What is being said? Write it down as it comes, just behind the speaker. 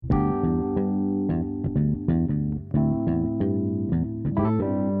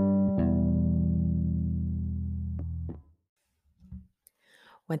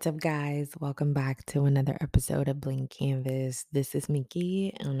What's up, guys? Welcome back to another episode of Blank Canvas. This is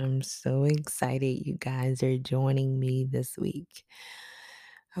Mickey, and I'm so excited you guys are joining me this week.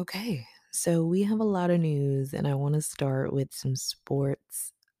 Okay, so we have a lot of news, and I want to start with some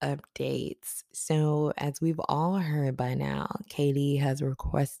sports updates. So, as we've all heard by now, Katie has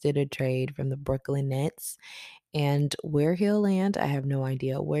requested a trade from the Brooklyn Nets, and where he'll land, I have no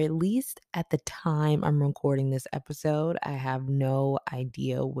idea. Where at least at the time I'm recording this episode, I have no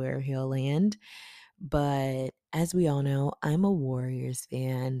idea where he'll land. But as we all know, I'm a Warriors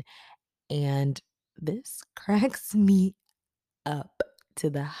fan, and this cracks me up to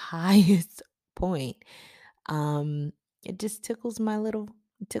the highest point. Um, it just tickles my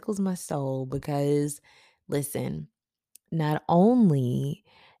soul because listen, not only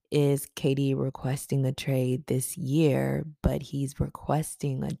is KD requesting a trade this year, but he's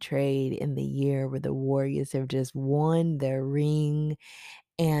requesting a trade in the year where the Warriors have just won their ring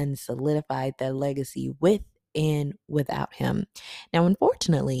and solidified their legacy with and without him. Now,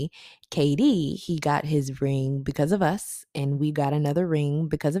 unfortunately, KD, he got his ring because of us, and we got another ring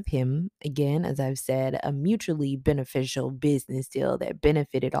because of him. Again, as I've said, a mutually beneficial business deal that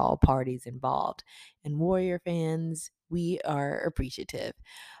benefited all parties involved. And Warrior fans, we are appreciative.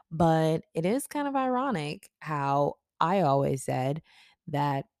 But it is kind of ironic how I always said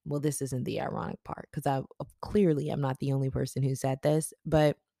that, well, this isn't the ironic part because I clearly I'm not the only person who said this,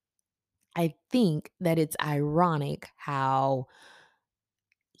 but I think that it's ironic how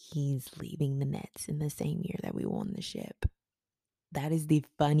he's leaving the Nets in the same year that we won the ship. That is the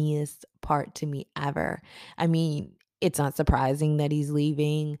funniest part to me ever. I mean, it's not surprising that he's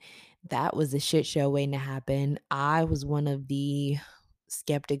leaving. That was a shit show waiting to happen. I was one of the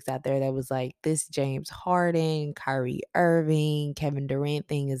skeptics out there that was like, this James Harden, Kyrie Irving, Kevin Durant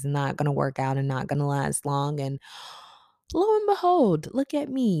thing is not going to work out and not going to last long. And lo and behold, look at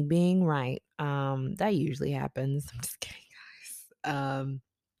me being right. That usually happens. I'm just kidding, guys.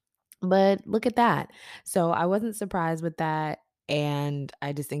 But look at that. So I wasn't surprised with that. And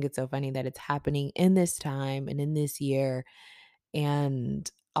I just think it's so funny that it's happening in this time and in this year.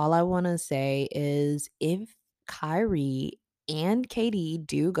 And all I want to say is if Kyrie and KD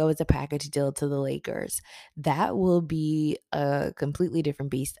do go as a package deal to the Lakers, that will be a completely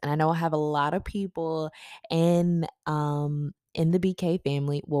different beast. And I know I have a lot of people in the BK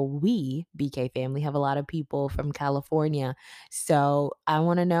family. Well, we BK family have a lot of people from California. So I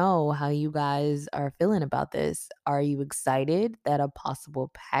want to know how you guys are feeling about this. Are you excited that a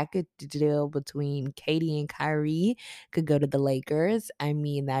possible package deal between Katie and Kyrie could go to the Lakers? I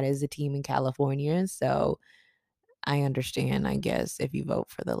mean, that is a team in California, so I understand, I guess, if you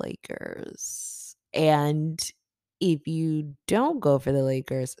vote for the Lakers. And if you don't go for the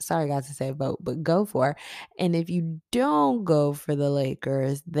Lakers, sorry guys to say vote, but go for. And if you don't go for the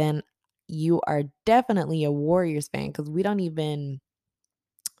Lakers, then you are definitely a Warriors fan because we don't even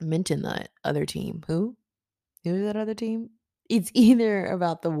mention the other team. Who? Who is that other team? It's either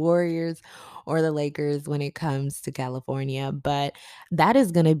about the Warriors or the Lakers when it comes to California, but that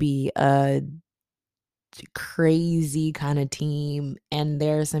is gonna be a crazy kind of team. And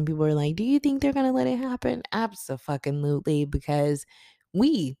there are some people who are like, do you think they're gonna let it happen? Absolutely, because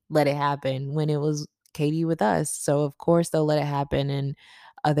we let it happen when it was Katie with us. So of course they'll let it happen in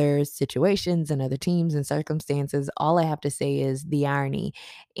other situations and other teams and circumstances. All I have to say is the irony.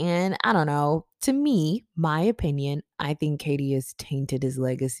 And I don't know, to me, my opinion, I think Katie has tainted his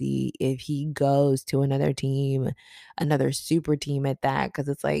legacy if he goes to another team, another super team at that, because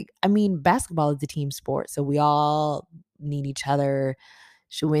it's like, I mean, basketball is a team sport, so we all need each other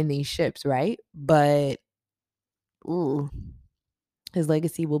to win these ships, right? But ooh, his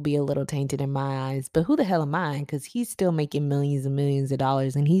legacy will be a little tainted in my eyes. But who the hell am I? Because he's still making millions and millions of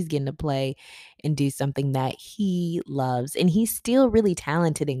dollars and he's getting to play and do something that he loves. And he's still really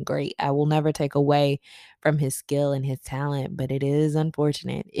talented and great. I will never take away from his skill and his talent, but it is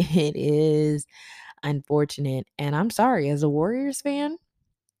unfortunate. It is unfortunate. And I'm sorry, as a Warriors fan,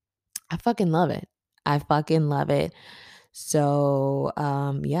 I fucking love it. I fucking love it. So,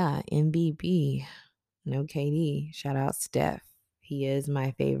 yeah, MVP, no KD. Shout out Steph. He is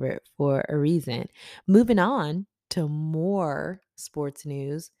my favorite for a reason. Moving on to more sports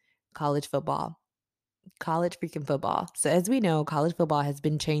news, college football. College freaking football. So, as we know, college football has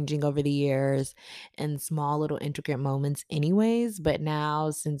been changing over the years in small little intricate moments, anyways. But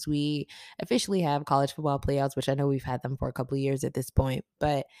now, since we officially have college football playoffs, which I know we've had them for a couple of years at this point,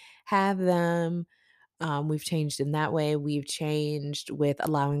 but have them, we've changed in that way. We've changed with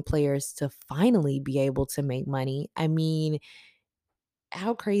allowing players to finally be able to make money. I mean,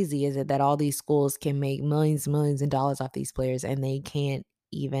 how crazy is it that all these schools can make millions and millions of dollars off these players and they can't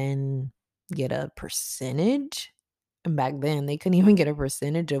even get a percentage. And back then, they couldn't even get a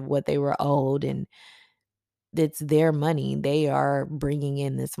percentage of what they were owed, and it's their money. They are bringing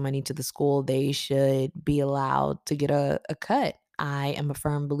in this money to the school. They should be allowed to get a cut. I am a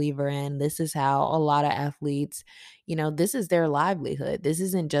firm believer in this is how a lot of athletes, this is their livelihood. This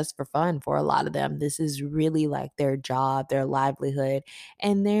isn't just for fun for a lot of them. This is really like their job, their livelihood.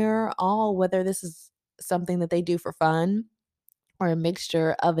 And they're all, whether this is something that they do for fun or a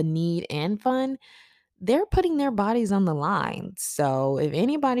mixture of a need and fun, they're putting their bodies on the line. So if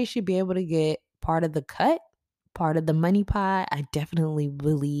anybody should be able to get part of the cut, part of the money pie, I definitely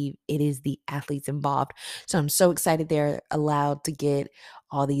believe it is the athletes involved. So I'm so excited they're allowed to get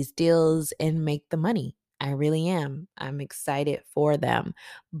all these deals and make the money. I really am. I'm excited for them.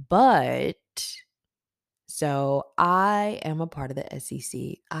 But so I am a part of the SEC.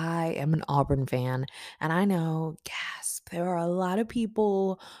 I am an Auburn fan. And I know, gasp, there are a lot of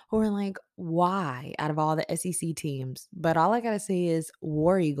people who are like, why out of all the SEC teams? But all I got to say is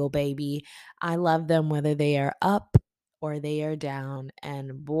War Eagle, baby. I love them whether they are up or they are down.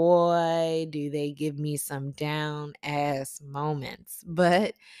 And boy, do they give me some down ass moments.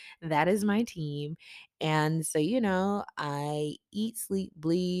 But that is my team. And so, I eat, sleep,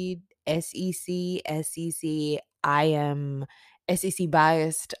 bleed SEC, SEC. I am SEC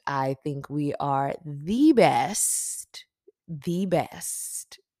biased. I think we are the best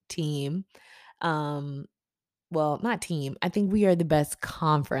team. Um, well, not team. I think we are the best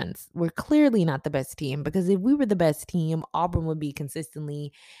conference. We're clearly not the best team because if we were the best team, Auburn would be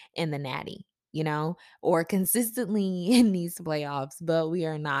consistently in the natty, or consistently in these playoffs, but we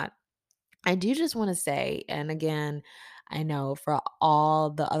are not. I do just want to say, and again, I know for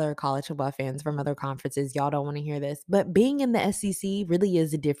all the other college football fans from other conferences, y'all don't want to hear this, but being in the SEC really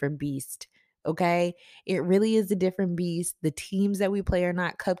is a different beast. Okay. It really is a different beast. The teams that we play are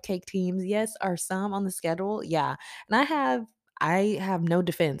not cupcake teams. Yes, are some on the schedule. Yeah. And I have no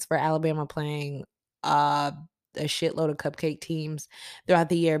defense for Alabama playing uh a shitload of cupcake teams throughout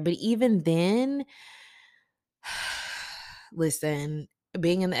the year. But even then, listen,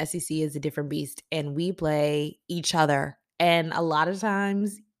 being in the SEC is a different beast, and we play each other. And a lot of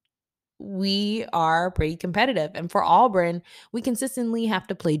times we are pretty competitive. And for Auburn, we consistently have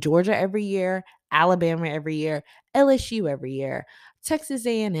to play Georgia every year, Alabama every year, LSU every year, Texas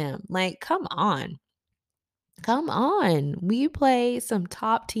A&M. Like, come on. Come on. We play some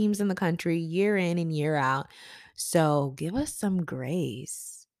top teams in the country year in and year out. So give us some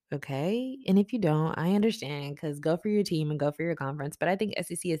grace. Okay. And if you don't, I understand because go for your team and go for your conference. But I think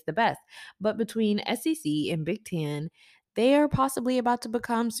SEC is the best. But between SEC and Big Ten, they are possibly about to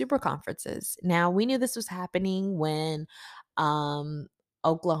become super conferences. Now, we knew this was happening when um,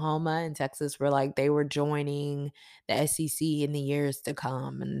 Oklahoma and Texas were like, they were joining the SEC in the years to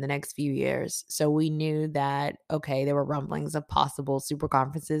come in the next few years. So we knew that, okay, there were rumblings of possible super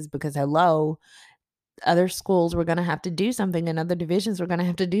conferences because, hello, other schools were going to have to do something and other divisions were going to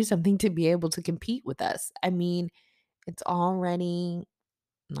have to do something to be able to compete with us. I mean, it's already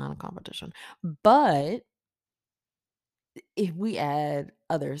not a competition. But if we add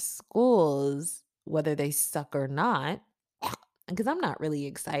other schools, whether they suck or not, because I'm not really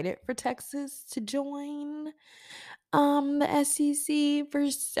excited for Texas to join the SEC for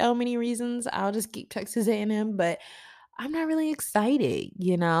so many reasons. I'll just keep Texas A&M, but I'm not really excited,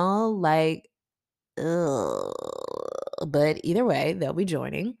 like, ugh. But either way, they'll be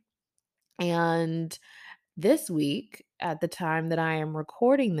joining. And this week, at the time that I am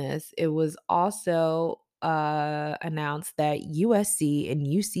recording this, it was also announced that USC and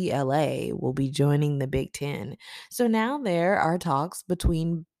UCLA will be joining the Big Ten. So now there are talks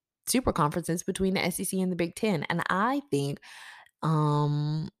between super conferences between the SEC and the Big Ten. And I think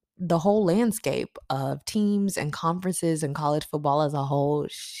um the whole landscape of teams and conferences and college football as a whole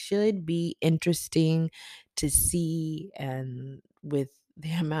should be interesting to see, and with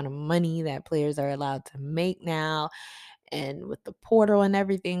the amount of money that players are allowed to make now and with the portal and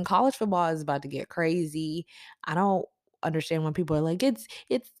everything, college football is about to get crazy. I don't understand when people are like, it's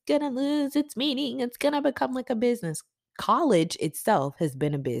gonna lose its meaning, it's gonna become like a business. College itself has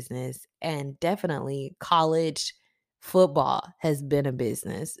been a business, and definitely college football has been a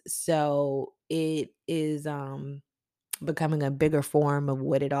business. So it is becoming a bigger form of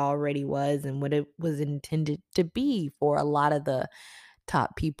what it already was and what it was intended to be for a lot of the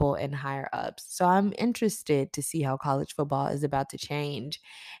top people and higher ups. So I'm interested to see how college football is about to change.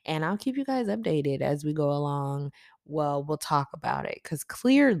 And I'll keep you guys updated as we go along. Well, we'll talk about it because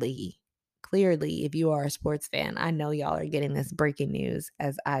clearly, if you are a sports fan, I know y'all are getting this breaking news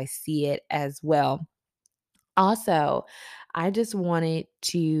as I see it as well. Also, I just wanted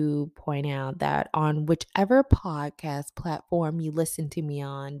to point out that on whichever podcast platform you listen to me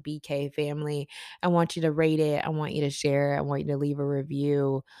on, BK Family, I want you to rate it. I want you to share. I want you to leave a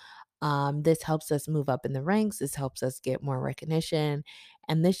review. This helps us move up in the ranks. This helps us get more recognition.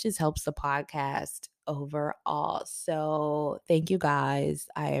 And this just helps the podcast overall. So thank you guys.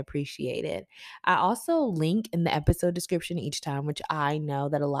 I appreciate it. I also link in the episode description each time, which I know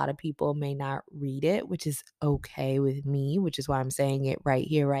that a lot of people may not read it, which is okay with me, which is why I'm saying it right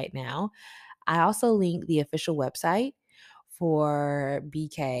here, right now. I also link the official website for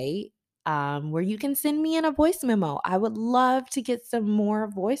BK, where you can send me in a voice memo. I would love to get some more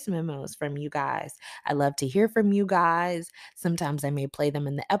voice memos from you guys. I love to hear from you guys. Sometimes I may play them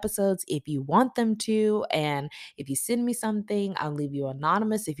in the episodes if you want them to. And if you send me something, I'll leave you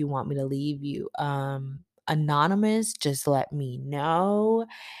anonymous. If you want me to leave you anonymous, just let me know.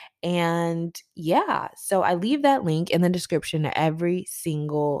 And yeah, so I leave that link in the description to every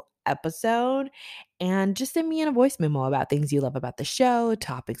single episode. And just send me in a voice memo about things you love about the show,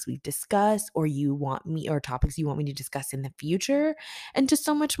 topics we've discussed, or you want me, or topics you want me to discuss in the future, and just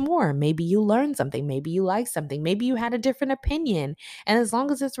so much more. Maybe you learned something, maybe you like something, maybe you had a different opinion. And as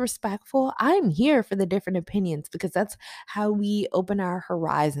long as it's respectful, I'm here for the different opinions because that's how we open our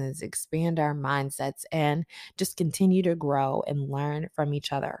horizons, expand our mindsets, and just continue to grow and learn from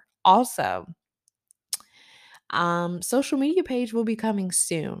each other. Also, social media page will be coming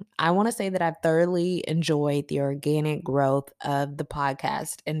soon. I want to say that I've thoroughly enjoyed the organic growth of the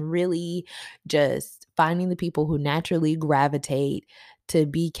podcast and really just finding the people who naturally gravitate to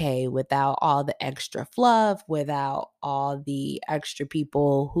BK without all the extra fluff, without all the extra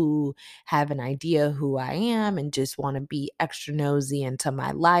people who have an idea who I am and just want to be extra nosy into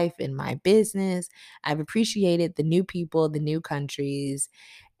my life and my business. I've appreciated the new people, the new countries,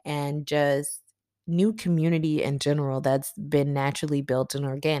 and just new community in general that's been naturally built and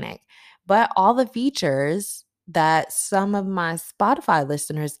organic. But all the features that some of my Spotify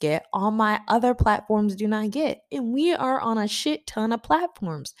listeners get on my other platforms do not get. And we are on a shit ton of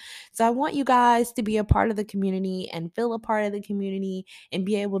platforms. So I want you guys to be a part of the community and feel a part of the community and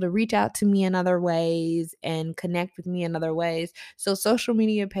be able to reach out to me in other ways and connect with me in other ways. So social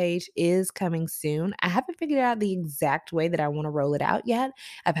media page is coming soon. I haven't figured out the exact way that I want to roll it out yet.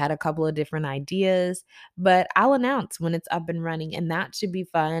 I've had a couple of different ideas, but I'll announce when it's up and running. And that should be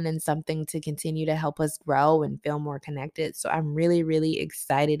fun and something to continue to help us grow and feel more connected. So I'm really, really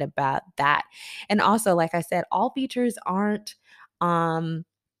excited about that. And also, like I said, all features aren't um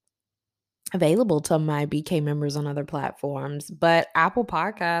available to my BK members on other platforms, but Apple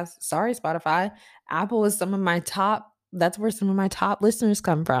Podcasts, sorry Spotify, Apple is some of my top that's where some of my top listeners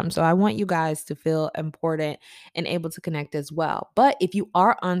come from. So I want you guys to feel important and able to connect as well. But if you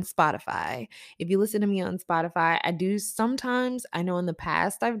are on Spotify, if you listen to me on Spotify, I do sometimes, I know in the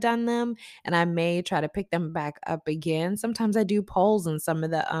past I've done them and I may try to pick them back up again. Sometimes I do polls on some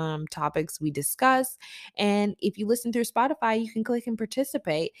of the topics we discuss. And if you listen through Spotify, you can click and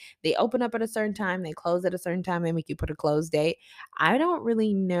participate. They open up at a certain time, they close at a certain time, they make you put a close date. I don't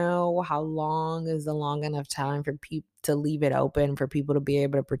really know how long is a long enough time for people to leave it open for people to be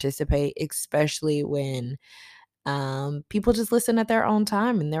able to participate, especially when people just listen at their own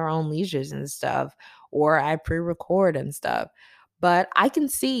time and their own leisures and stuff, or I pre-record and stuff. But I can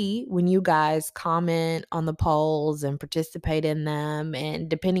see when you guys comment on the polls and participate in them, and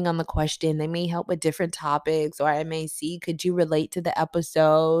depending on the question, they may help with different topics, or I may see, could you relate to the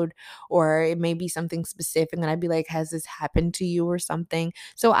episode? Or it may be something specific, and I'd be like, has this happened to you or something?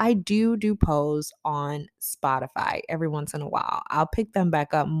 So I do polls on Spotify every once in a while. I'll pick them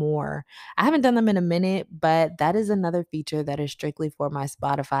back up more. I haven't done them in a minute, but that is another feature that is strictly for my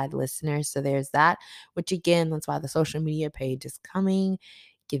Spotify listeners. So there's that, which again, that's why the social media page is coming.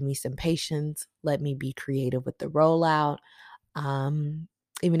 Give me some patience. Let me be creative with the rollout. Um,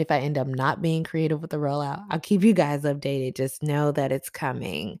 Even if I end up not being creative with the rollout, I'll keep you guys updated. Just know that it's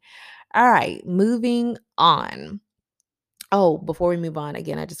coming. All right, moving on. Oh, before we move on,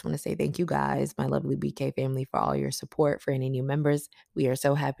 again, I just want to say thank you guys, my lovely BK family, for all your support. For any new members, we are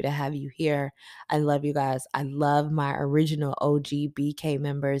so happy to have you here. I love you guys. I love my original OG BK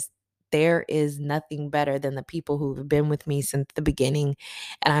members. There is nothing better than the people who've been with me since the beginning.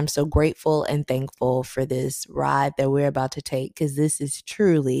 And I'm so grateful and thankful for this ride that we're about to take because this is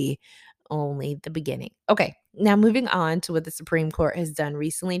truly only the beginning. Okay, Now, moving on to what the Supreme Court has done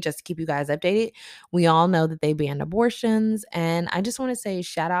recently, just to keep you guys updated, we all know that they banned abortions. And I just want to say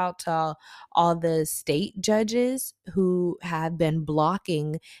shout out to all the state judges who have been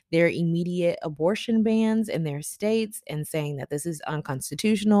blocking their immediate abortion bans in their states and saying that this is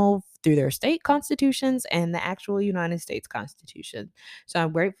unconstitutional through their state constitutions and the actual United States Constitution. So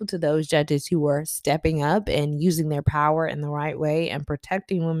I'm grateful to those judges who are stepping up and using their power in the right way and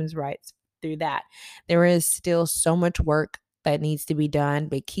protecting women's rights through that. There is still so much work that needs to be done,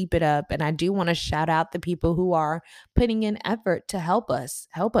 but keep it up. And I do want to shout out the people who are putting in effort to help us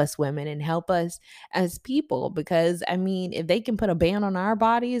women and help us as people. Because I mean, if they can put a ban on our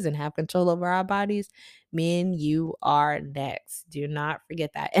bodies and have control over our bodies, men, you are next. Do not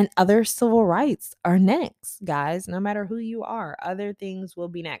forget that. And other civil rights are next, guys. No matter who you are, other things will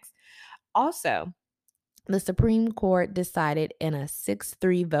be next. Also, the Supreme Court decided in a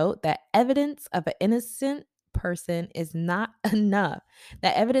 6-3 vote that evidence of an innocent person is not enough.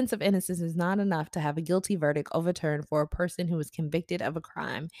 That evidence of innocence is not enough to have a guilty verdict overturned for a person who is convicted of a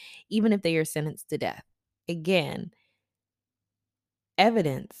crime, even if they are sentenced to death. Again,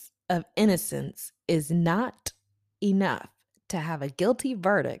 evidence of innocence is not enough to have a guilty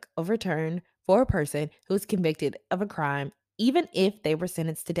verdict overturned for a person who is convicted of a crime, even if they were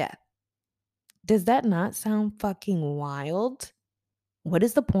sentenced to death. Does that not sound fucking wild? What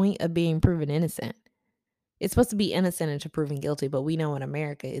is the point of being proven innocent? It's supposed to be innocent until proven guilty, but we know in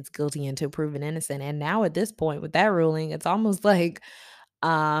America it's guilty until proven innocent. And now at this point with that ruling, it's almost like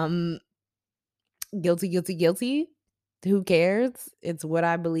um guilty, guilty, guilty. Who cares? It's what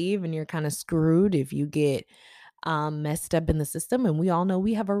I believe, and you're kind of screwed if you get messed up in the system. And we all know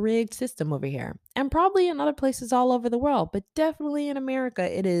we have a rigged system over here, and probably in other places all over the world, but definitely in America,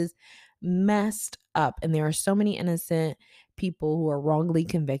 it is messed up. And there are so many innocent people who are wrongly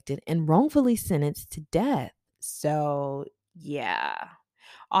convicted and wrongfully sentenced to death. So, yeah.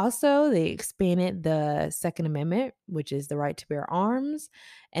 Also, they expanded the Second Amendment, which is the right to bear arms,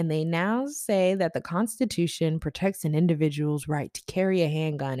 and they now say that the Constitution protects an individual's right to carry a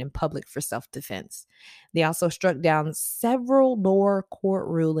handgun in public for self defense. They also struck down several lower court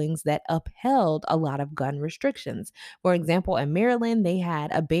rulings that upheld a lot of gun restrictions. For example, in Maryland, they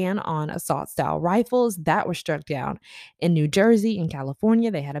had a ban on assault style rifles that was struck down. In New Jersey and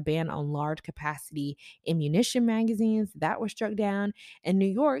California, they had a ban on large capacity ammunition magazines that was struck down. In New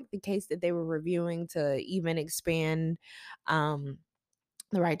York, the case that they were reviewing to even expand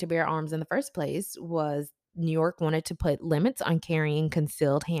the right to bear arms in the first place was New York wanted to put limits on carrying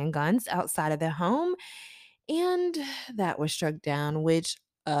concealed handguns outside of the home. And that was struck down, which,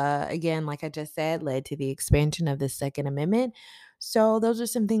 again, like I just said, led to the expansion of the Second Amendment. So those are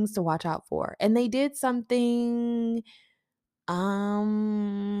some things to watch out for. And they did something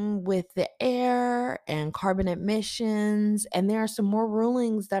with the air and carbon emissions, and there are some more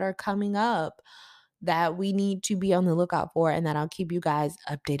rulings that are coming up that we need to be on the lookout for and that I'll keep you guys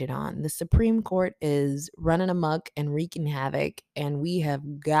updated on. The Supreme Court is running amok and wreaking havoc, and we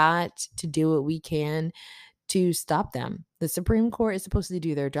have got to do what we can to stop them. The Supreme Court is supposed to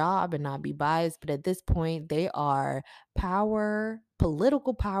do their job and not be biased, but at this point, they are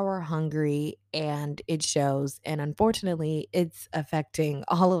political power hungry, and it shows. And unfortunately, it's affecting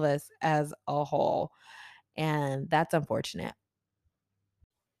all of us as a whole. And that's unfortunate.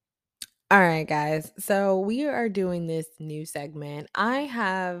 All right, guys. So we are doing this new segment. I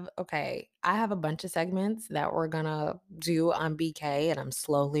have a bunch of segments that we're gonna do on BK, and I'm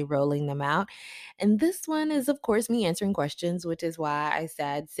slowly rolling them out. And this one is, of course, me answering questions, which is why I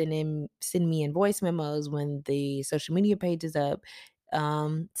said send me in voice memos when the social media page is up.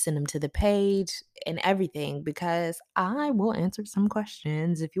 Send them to the page and everything because I will answer some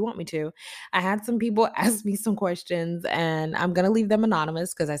questions if you want me to. I had some people ask me some questions, and I'm going to leave them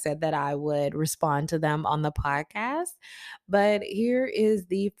anonymous because I said that I would respond to them on the podcast. But here is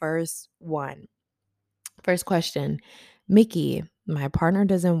the first one. First question: Mickey, my partner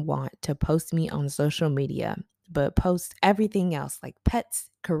doesn't want to post me on social media, but post everything else like pets,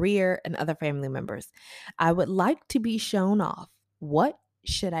 career, and other family members. I would like to be shown off. What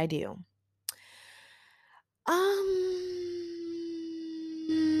should I do?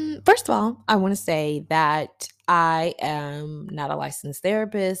 First of all, I want to say that I am not a licensed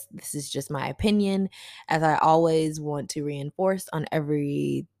therapist. This is just my opinion, as I always want to reinforce on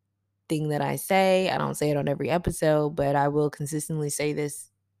everything that I say. I don't say it on every episode, but I will consistently say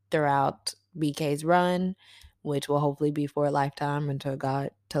this throughout BK's run, which will hopefully be for a lifetime until God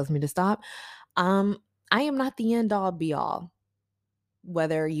tells me to stop. Um, I am not the end all be all.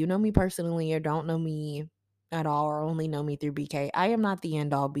 Whether you know me personally or don't know me at all or only know me through BK, I am not the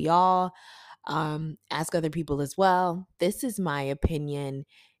end all be all. Ask other people as well. This is my opinion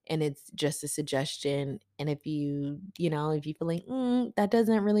and it's just a suggestion. And if if you feel like that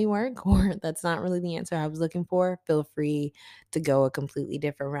doesn't really work or that's not really the answer I was looking for, feel free to go a completely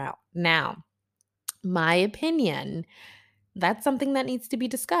different route. Now, my opinion, that's something that needs to be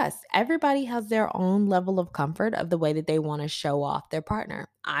discussed. Everybody has their own level of comfort of the way that they want to show off their partner.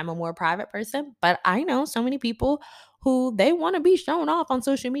 I'm a more private person, but I know so many people who they want to be shown off on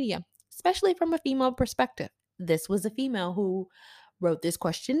social media, especially from a female perspective. This was a female who wrote this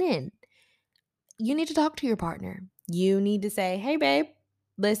question in. You need to talk to your partner. You need to say, hey, babe,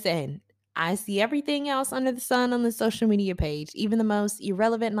 listen, I see everything else under the sun on the social media page, even the most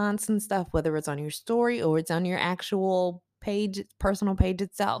irrelevant nonsense stuff, whether it's on your story or it's on your actual page, personal page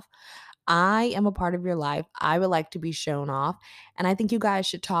itself. I am a part of your life. I would like to be shown off. And I think you guys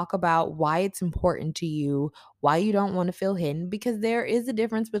should talk about why it's important to you, why you don't want to feel hidden, because there is a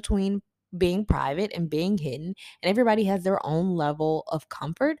difference between being private and being hidden. And everybody has their own level of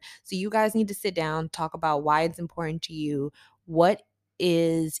comfort. So you guys need to sit down, talk about why it's important to you, what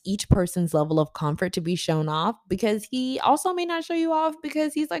is each person's level of comfort to be shown off, because he also may not show you off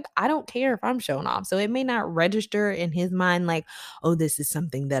because he's like, I don't care if I'm shown off. So it may not register in his mind like, oh, this is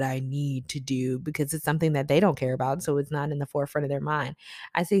something that I need to do because it's something that they don't care about. So it's not in the forefront of their mind.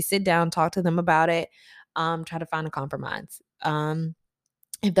 I say sit down, talk to them about it, try to find a compromise.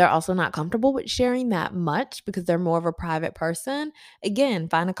 If they're also not comfortable with sharing that much because they're more of a private person, again,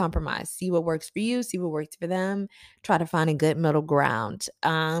 find a compromise. See what works for you, see what works for them. Try to find a good middle ground.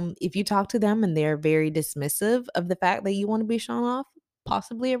 If you talk to them and they're very dismissive of the fact that you want to be shown off,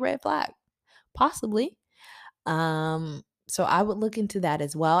 possibly a red flag. Possibly. So I would look into that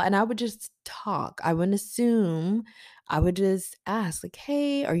as well. And I would just talk. I wouldn't assume. I would just ask, like,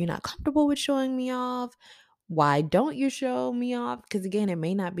 hey, are you not comfortable with showing me off? Why don't you show me off? Because again, it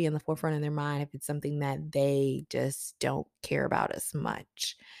may not be in the forefront of their mind if it's something that they just don't care about as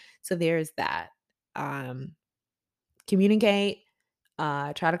much. So there's that. Um, Communicate,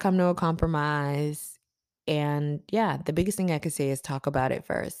 try to come to a compromise. And yeah, the biggest thing I could say is talk about it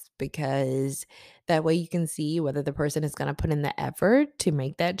first because that way you can see whether the person is going to put in the effort to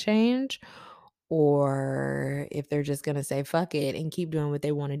make that change or if they're just going to say fuck it and keep doing what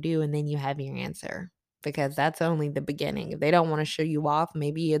they want to do. And then you have your answer because that's only the beginning. If they don't want to show you off,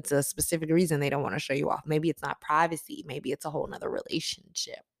 maybe it's a specific reason they don't want to show you off. Maybe it's not privacy. Maybe it's a whole nother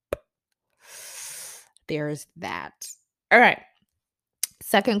relationship. There's that. All right.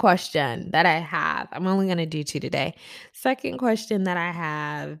 Second question that I have, I'm only going to do two today. Second question that I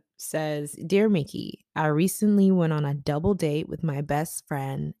have says, Dear Mickey, I recently went on a double date with my best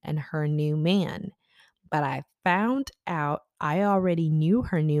friend and her new man, but I found out I already knew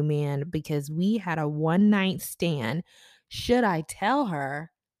her new man because we had a one night stand. Should I tell her?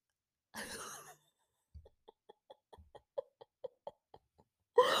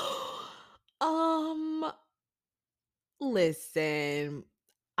 um, Listen,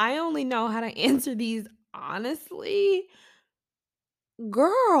 I only know how to answer these honestly.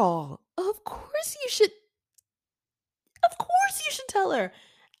 Girl, of course you should tell her.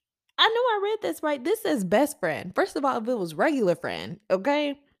 I know I read this right. This says best friend. First of all, if it was regular friend,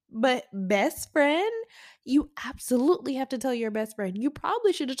 okay? But best friend, you absolutely have to tell your best friend. You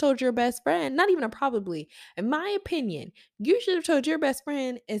probably should have told your best friend, not even a probably. In my opinion, you should have told your best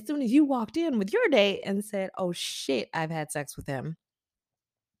friend as soon as you walked in with your date and said, oh shit, I've had sex with him.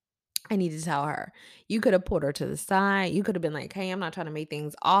 I need to tell her. You could have pulled her to the side. You could have been like, hey, I'm not trying to make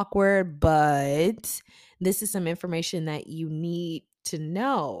things awkward, but this is some information that you need to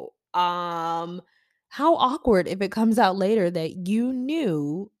know. How awkward if it comes out later that you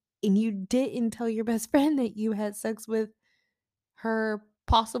knew and you didn't tell your best friend that you had sex with her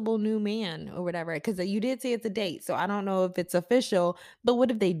possible new man or whatever, because you did say it's a date, so I don't know if it's official, but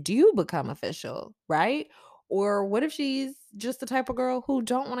what if they do become official, right? Or what if she's just the type of girl who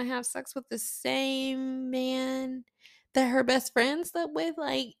don't want to have sex with the same man that her best friend slept with?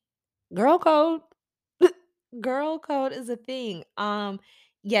 Like, girl code. Girl code is a thing.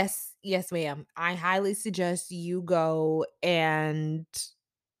 Yes, ma'am. I highly suggest you go and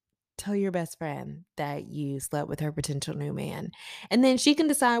tell your best friend that you slept with her potential new man. And then she can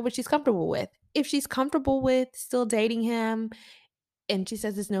decide what she's comfortable with. If she's comfortable with still dating him and she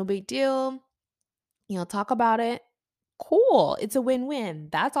says it's no big deal, talk about it. Cool. It's a win win.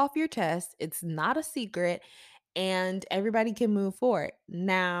 That's off your chest. It's not a secret. And everybody can move forward.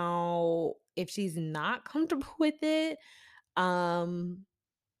 Now, if she's not comfortable with it, um,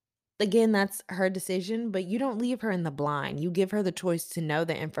 again, that's her decision, but you don't leave her in the blind. You give her the choice to know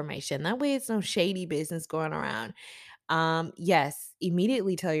the information. That way, it's no shady business going around. Yes,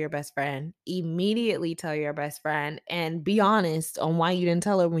 immediately tell your best friend. Immediately tell your best friend and be honest on why you didn't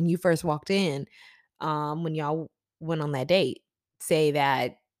tell her when you first walked in, when y'all went on that date. Say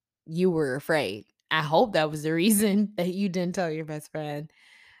that you were afraid. I hope that was the reason that you didn't tell your best friend.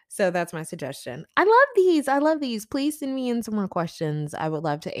 So that's my suggestion. I love these. I love these. Please send me in some more questions. I would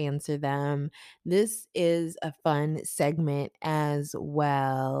love to answer them. This is a fun segment as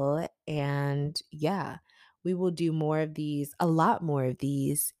well. And yeah, we will do more of these, a lot more of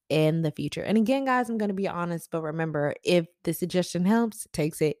these in the future. And again, guys, I'm going to be honest, but remember, if the suggestion helps,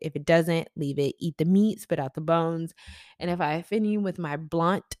 takes it. If it doesn't, leave it. Eat the meat, spit out the bones. And if I offend you with my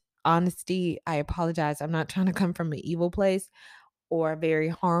blunt honesty, I apologize. I'm not trying to come from an evil place or a very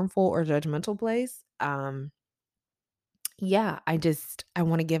harmful or judgmental place. Yeah, I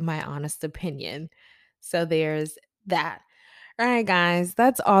want to give my honest opinion. So there's that. All right, guys,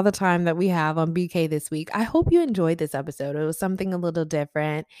 that's all the time that we have on BK this week. I hope you enjoyed this episode. It was something a little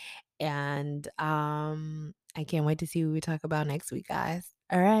different. And I can't wait to see what we talk about next week, guys.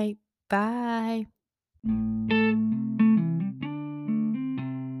 All right. Bye.